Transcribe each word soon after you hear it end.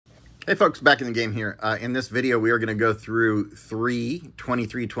Hey folks, back in the game here. In this video, we are going to go through three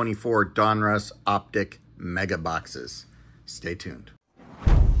 23-24 Donruss Optic Mega Boxes. Stay tuned.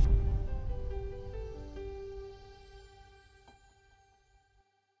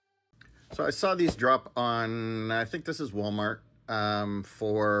 So I saw these drop on, I think this is Walmart,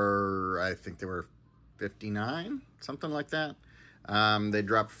 for, I think they were $59, something like that. They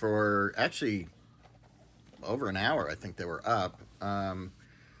dropped for, actually, over an hour, I think they were up.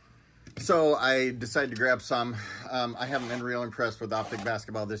 So I decided to grab some. I haven't been real impressed with Optic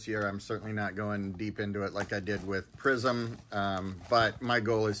basketball this year. I'm certainly not going deep into it like I did with Prism. But my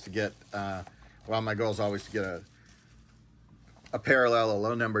goal is to get, my goal is always to get a parallel, a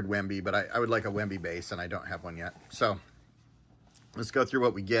low-numbered Wemby, but I would like a Wemby base, and I don't have one yet. So let's go through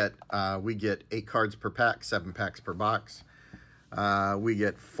what we get. We get 8 cards per pack, 7 packs per box. We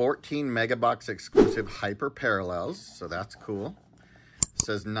get 14 Mega Box exclusive hyper parallels, so that's cool. It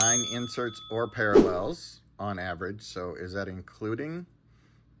says 9 inserts or parallels on average. So is that including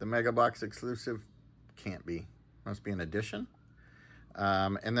the Mega Box exclusive? Can't be. Must be an addition.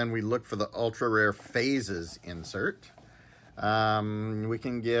 And then we look for the ultra rare phases insert. We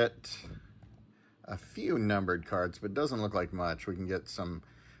can get a few numbered cards, but it doesn't look like much. We can get some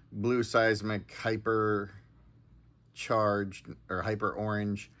blue seismic hyper charged or hyper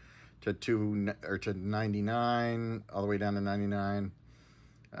orange to 99, all the way down to 99.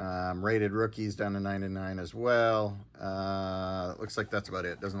 Rated rookies down to 99 as well. Looks like that's about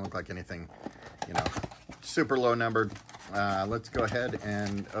it. Doesn't look like anything, you know, super low numbered. Let's go ahead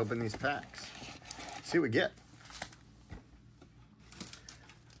and open these packs. See what we get.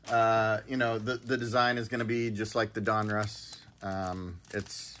 You know, the design is going to be just like the Donruss.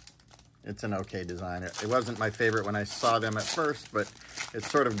 It's an okay design. It wasn't my favorite when I saw them at first, but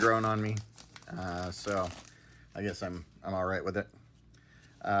it's sort of grown on me. So I guess I'm all right with it.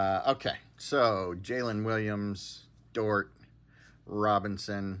 Okay, so Jalen Williams, Dort,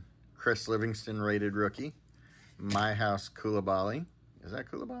 Robinson, Chris Livingston, rated rookie, My House Coulibaly. Is that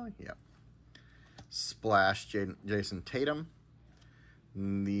Coulibaly? Yep. Splash, Jason Tatum.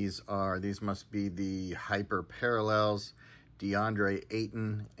 These must be the hyper parallels, DeAndre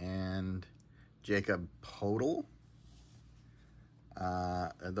Ayton and Jacob Podol.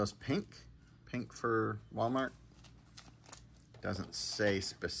 Are those pink? Pink for Walmart? Doesn't say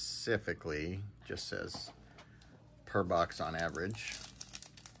specifically, just says per box on average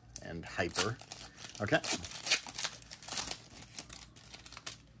and hyper. Okay.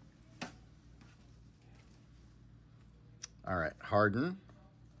 All right, Harden,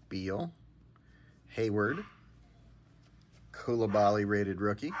 Beal, Hayward, Coulibaly rated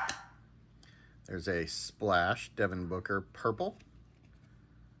rookie. There's a Splash, Devin Booker, purple.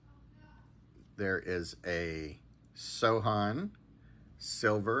 There is a Sohan,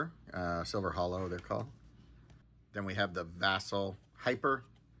 silver, silver hollow they're called. Then we have the Vassal hyper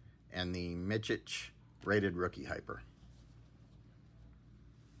and the Mičić rated rookie hyper.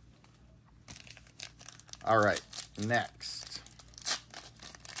 All right, next.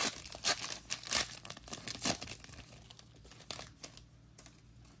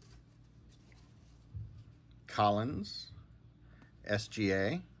 Collins,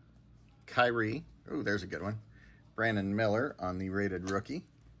 SGA, Kyrie. Ooh, there's a good one. Brandon Miller on the rated rookie.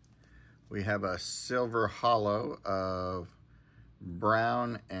 We have a silver hollow of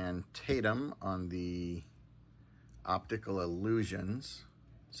Brown and Tatum on the optical illusions.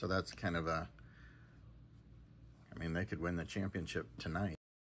 So that's kind of a, I mean, they could win the championship tonight.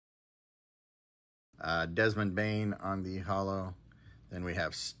 Desmond Bane on the hollow. Then we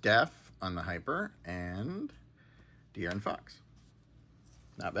have Steph on the hyper and De'Aaron Fox.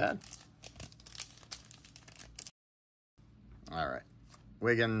 Not bad. All right,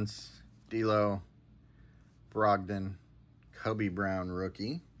 Wiggins, D'Lo, Brogdon, Kobe Brown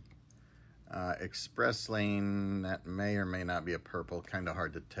rookie, Express Lane, that may or may not be a purple, kind of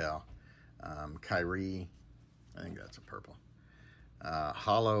hard to tell. Kyrie, I think that's a purple.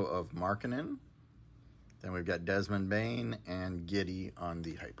 Hollow of Markkanen. Then we've got Desmond Bane and Giddey on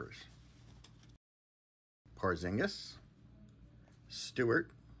the hypers. Porzingis,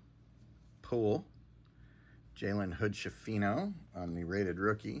 Stewart, Poole, Jalen Hood-Schifino on the rated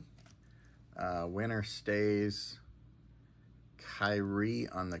rookie. Winner stays Kyrie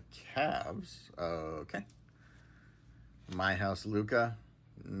on the Cavs. Okay. My House Luka,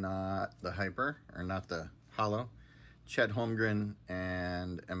 not the hyper, or not the hollow. Chet Holmgren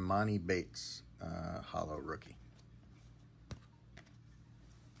and Imani Bates, hollow rookie.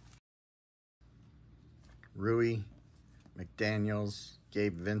 Rui, McDaniels,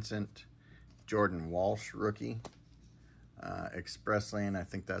 Gabe Vincent, Jordan Walsh rookie. Express Lane, I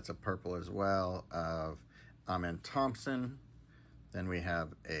think that's a purple as well, of Amen Thompson. Then we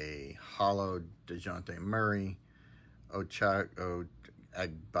have a hollow DeJounte Murray, Agbaji,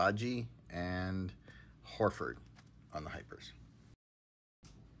 and Horford on the hypers.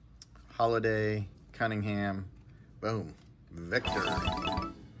 Holiday, Cunningham, boom, Victor.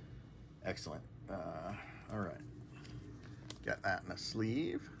 Excellent. All right, got that in a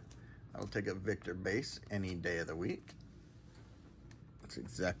sleeve. I'll take a Victor base any day of the week. That's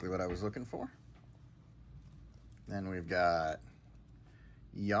exactly what I was looking for. Then we've got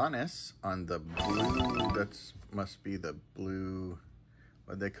Giannis on the blue. That's must be the blue.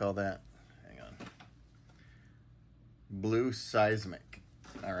 What'd they call that? Hang on. Blue seismic.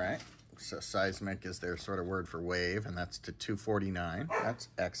 All right. So seismic is their sort of word for wave, and that's to 249. That's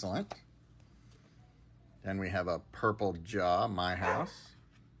excellent. Then we have a purple jaw, My House.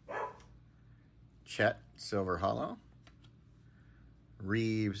 Chet, silver hollow.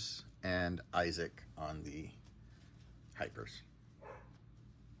 Reeves and Isaac on the hypers.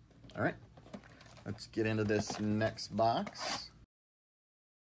 All right, let's get into this next box.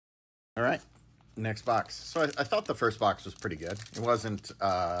 All right, next box. So I thought the first box was pretty good. It wasn't,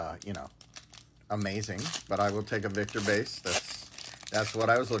 you know, amazing, but I will take a Victor base. That's what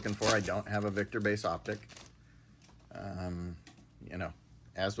I was looking for. I don't have a Victor base optic. You know,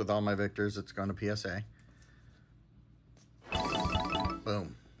 as with all my Victors, it's going to PSA.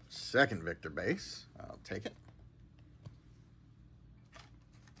 Boom. Second Victor base. I'll take it.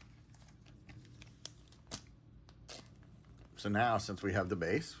 So now, since we have the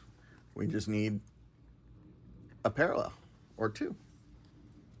base, we just need a parallel, or 2,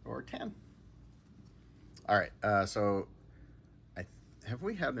 or 10. All right, so have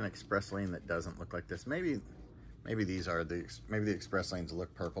we had an express lane that doesn't look like this? Maybe these are maybe the express lanes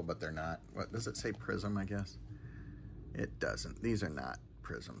look purple, but they're not. What does it say? Prism, I guess. It doesn't. These are not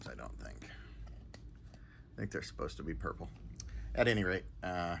prisms, I don't think. I think they're supposed to be purple. At any rate,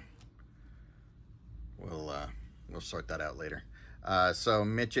 we'll sort that out later. So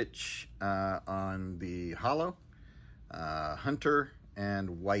Michich on the hollow, Hunter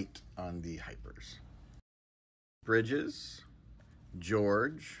and White on the hypers. Bridges,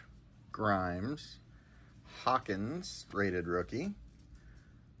 George, Grimes, Hawkins, rated rookie.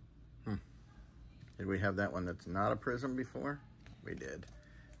 Did we have that one that's not a prism before? We did.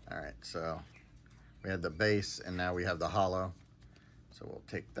 All right, so we had the base and now we have the hollow. So we'll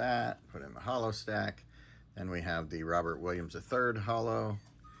take that, put it in the hollow stack. Then we have the Robert Williams III hollow,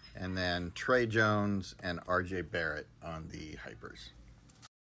 and then Trey Jones and RJ Barrett on the hypers.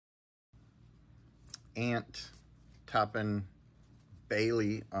 Ant, Toppin,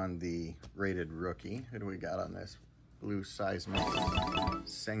 Bailey on the rated rookie. Who do we got on this? Blue Seismic,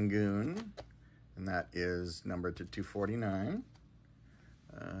 Sengun, and that is numbered to 249.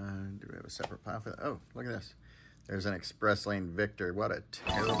 Do we have a separate pile for that? Oh, look at this. There's an Express Lane Victor. What a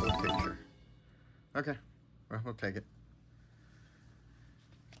terrible picture. Okay, well, we'll take it.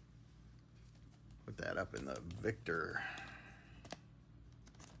 Put that up in the Victor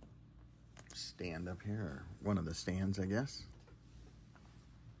stand up here, or one of the stands, I guess.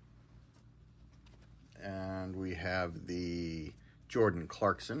 And we have the Jordan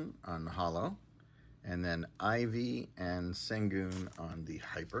Clarkson on the hollow, and then Ivy and Sengun on the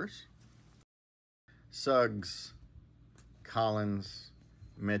hypers. Suggs, Collins,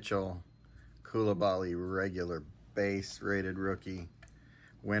 Mitchell, Koulibaly regular base rated rookie.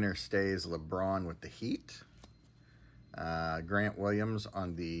 Winner stays LeBron with the Heat. Grant Williams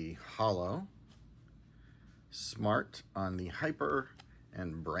on the hollow. Smart on the hyper,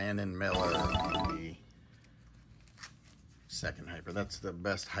 and Brandon Miller on the second hyper. That's the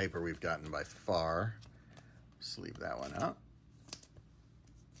best hyper we've gotten by far. Just leave that one out.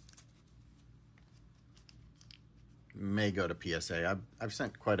 May go to PSA. I've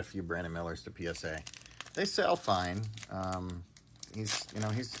sent quite a few Brandon Millers to PSA. They sell fine. He's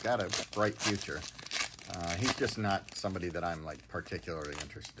got a bright future. He's just not somebody that I'm like particularly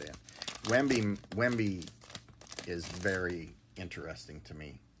interested in. Wemby is very interesting to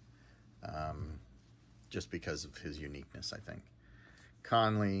me, just because of his uniqueness, I think.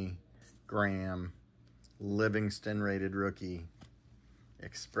 Conley, Graham, Livingston rated rookie,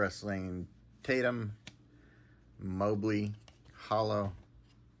 Express Lane Tatum, Mobley, Hollow,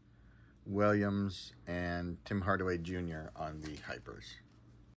 Williams, and Tim Hardaway Jr. on the hypers.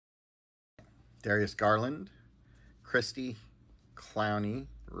 Darius Garland, Christie, Clowney,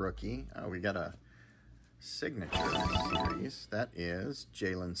 rookie. Oh, we got a signature series. That is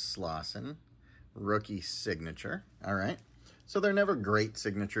Jalen Slauson, rookie signature. All right. So they're never great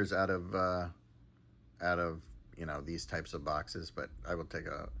signatures out of you know, these types of boxes, but I will take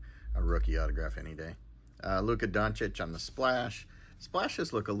a rookie autograph any day. Luka Doncic on the splash.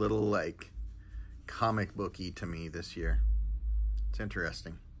 Splashes look a little like comic booky to me this year. It's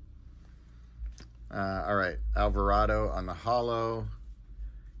interesting. All right, Alvarado on the holo,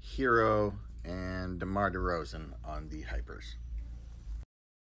 Hero, and DeMar DeRozan on the hypers.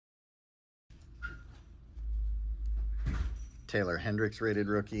 Taylor Hendricks rated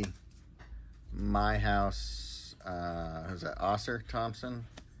rookie. My House, who's that? Oscar Thompson.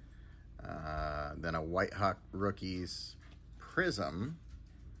 Then a White Hawk rookies Prism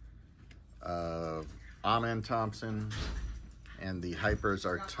of Amen Thompson. And the hypers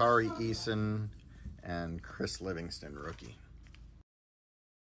are Tari Eason and Chris Livingston rookie.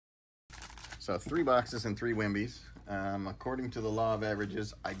 So 3 boxes and 3 Wimbies. According to the law of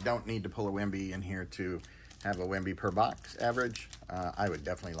averages, I don't need to pull a Wimby in here to have a Wimby per box average. I would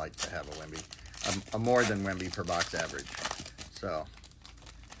definitely like to have a Wimby, a more than Wimby per box average. So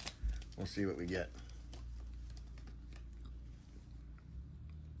we'll see what we get.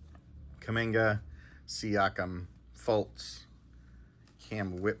 Kuminga, Siakam, Fultz,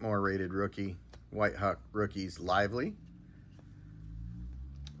 Cam Whitmore rated rookie, White Hawk rookies Lively.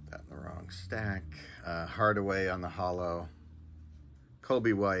 Put that in the wrong stack. Hardaway on the holo,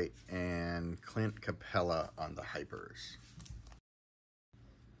 Kobe White, and Clint Capella on the hypers.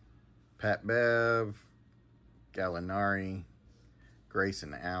 Pat Bev, Gallinari,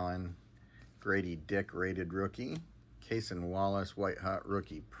 Grayson Allen, Grady Dick rated rookie, Cason Wallace White Hot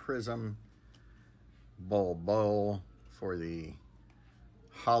rookie Prism, Bull for the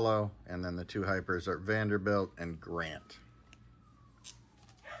holo, and then the 2 hypers are Vanderbilt and Grant.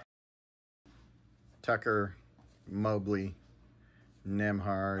 Tucker, Mobley,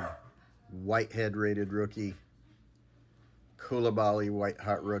 Nemhard, Whitehead rated rookie, Koulibaly White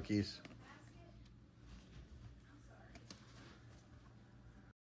Hot rookies,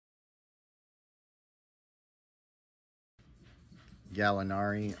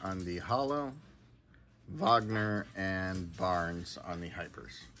 Gallinari on the holo, Wagner and Barnes on the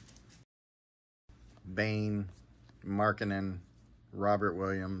hypers. Bain, Markkanen, Robert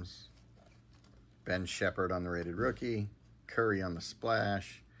Williams, Ben Shepherd on the rated rookie, Curry on the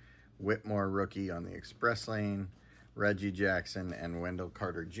splash, Whitmore rookie on the express lane, Reggie Jackson and Wendell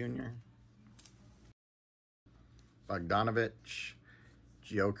Carter Jr. Bogdanovich,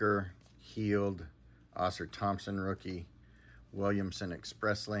 Joker, Healed, Oscar Thompson rookie, Williamson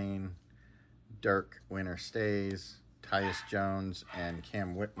express lane, Dirk winner stays, Tyus Jones and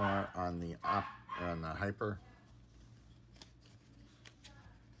Cam Whitmore on the hyper.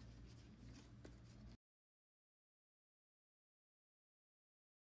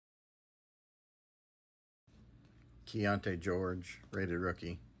 Keontae George, rated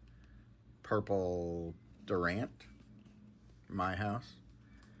rookie. Purple Durant, My House.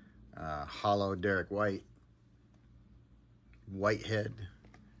 Holo Derek White. Whitehead.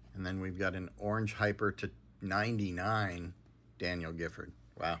 And then we've got an orange hyper to 99, Daniel Gifford.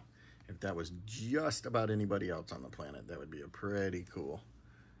 Wow. If that was just about anybody else on the planet, that would be a pretty cool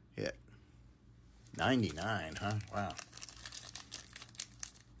hit. 99, huh? Wow.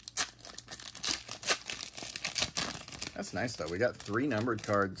 That's nice, though. We got 3 numbered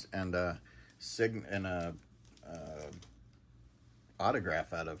cards and a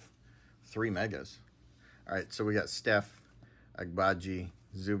autograph out of 3 megas. All right, so we got Steph, Agbaji,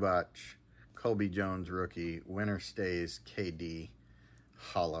 Zubac, Colby Jones rookie, winner stays, KD,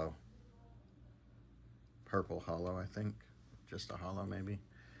 holo. Purple holo, I think. Just a holo, maybe.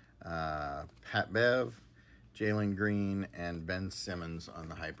 Pat Bev, Jalen Green, and Ben Simmons on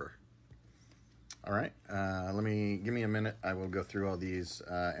the hyper. All right, give me a minute. I will go through all these,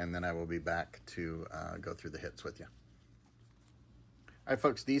 and then I will be back to go through the hits with you. All right,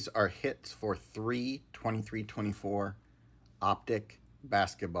 folks, these are hits for 3 23-24 Optic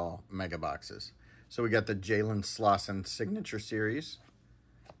basketball mega boxes. So we got the Jalen Slauson Signature Series.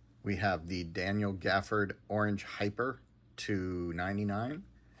 We have the Daniel Gafford Orange Hyper to 99.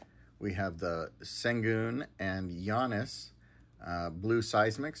 We have the Sengun and Giannis Blue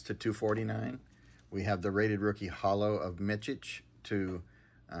Seismics to 249. We have the rated rookie holo of Mičić to,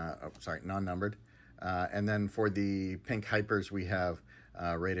 non-numbered. And then for the pink hypers, we have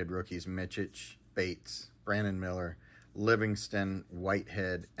rated rookies Mičić, Bates, Brandon Miller, Livingston,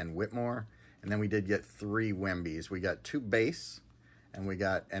 Whitehead, and Whitmore. And then we did get 3 Wembies. We got 2 base, and we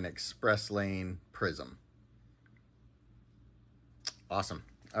got an express lane Prism. Awesome.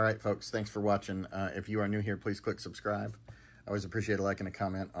 All right, folks, thanks for watching. If you are new here, please click subscribe. I always appreciate a like and a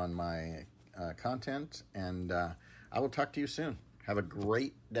comment on my content, and I will talk to you soon. Have a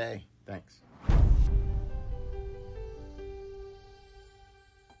great day. Thanks.